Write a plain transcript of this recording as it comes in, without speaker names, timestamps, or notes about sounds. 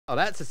Oh,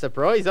 that's a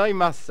surprise, I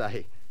must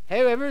say.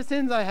 However,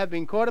 since I have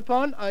been called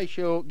upon, I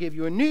shall give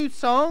you a new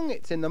song.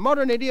 It's in the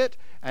Modern Idiot,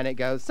 and it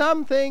goes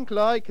something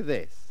like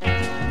this.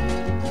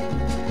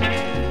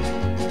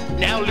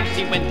 Now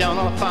Lucy went down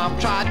on a farm,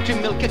 tried to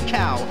milk a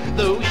cow.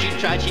 Though she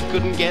tried, she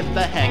couldn't get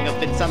the hang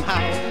of it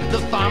somehow. The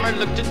farmer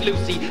looked at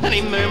Lucy, and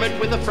he murmured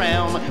with a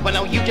frown, well,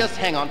 now you just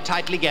hang on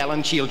tightly, gal,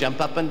 and she'll jump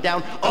up and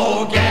down.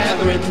 Oh,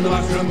 gather in the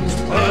mushrooms,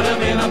 put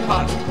them in a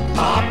pot,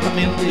 pop them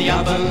in the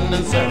oven,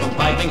 and serve them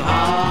piping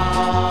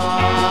hot.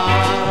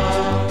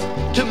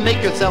 To make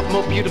herself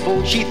more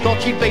beautiful, she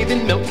thought she'd bathe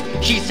in milk.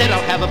 She said,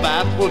 I'll have a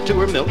bath. Well, to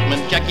her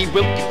milkman, Jackie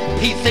Wilk,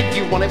 he said,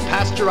 you want it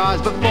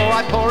pasteurized before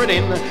I pour it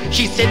in?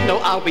 She said, no,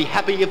 I'll be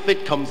happy if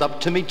it comes up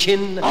to me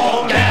chin.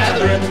 Oh,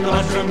 gather in the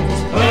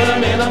mushrooms, put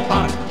them in a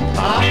pot,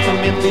 pop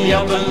them in the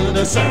oven,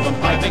 and serve them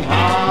piping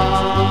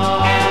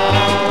hot.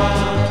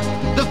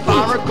 The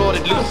farmer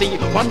courted Lucy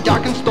one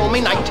dark and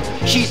stormy night.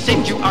 She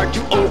said, you are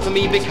too old for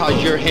me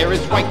because your hair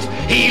is white.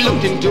 He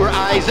looked into her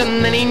eyes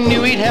and then he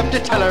knew he'd have to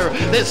tell her,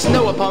 there's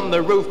snow upon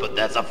the roof, but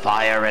there's a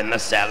fire in the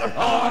cellar.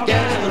 Oh,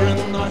 gather in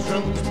the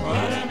mushrooms,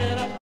 put them